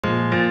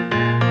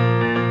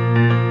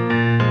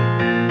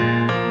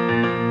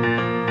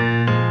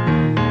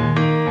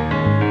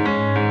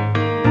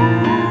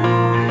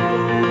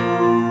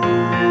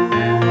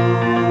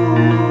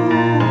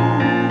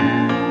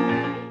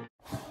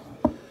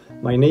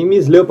My name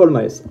is Leopold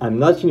M. I'm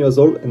 19 years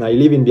old and I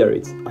live in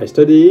Biarritz. I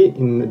study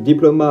in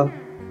Diploma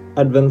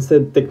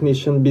Advanced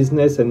Technician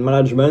Business and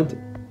Management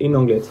in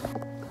Anglet.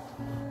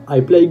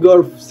 I play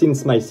golf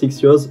since my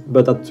 6 years,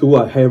 but at 2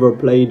 I ever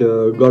played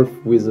golf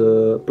with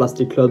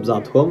plastic clubs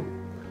at home.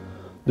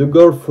 The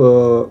golf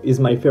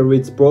is my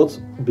favorite sport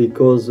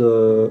because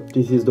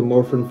this is the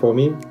more fun for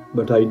me,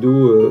 but I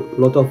do a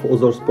lot of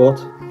other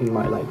sports in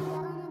my life.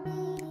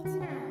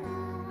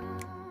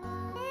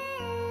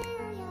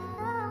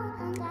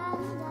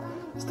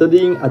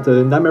 Studying at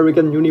an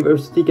American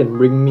university can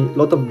bring me a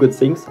lot of good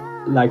things,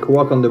 like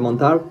work on the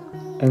mental,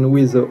 and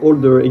with all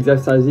the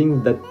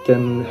exercising that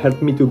can help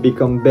me to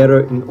become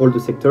better in all the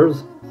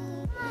sectors.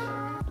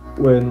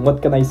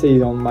 What can I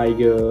say on my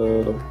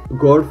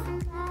golf?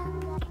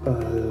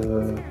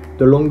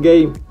 The long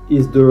game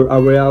is the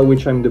area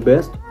which I'm the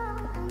best,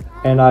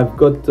 and I've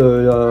got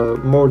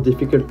more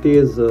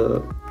difficulties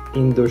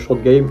in the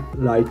short game,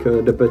 like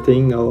the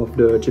putting or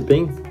the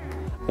chipping.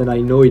 And I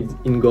know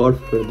in golf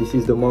this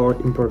is the more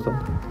important.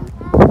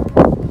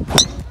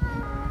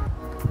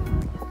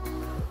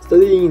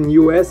 Studying in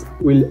US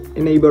will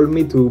enable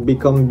me to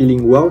become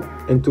bilingual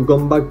and to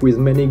come back with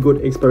many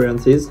good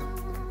experiences.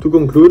 To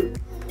conclude,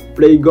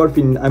 playing golf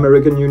in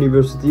American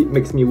university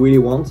makes me really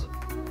want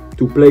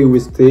to play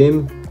with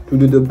team, to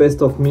do the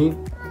best of me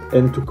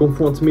and to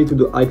confront me to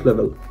the high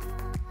level.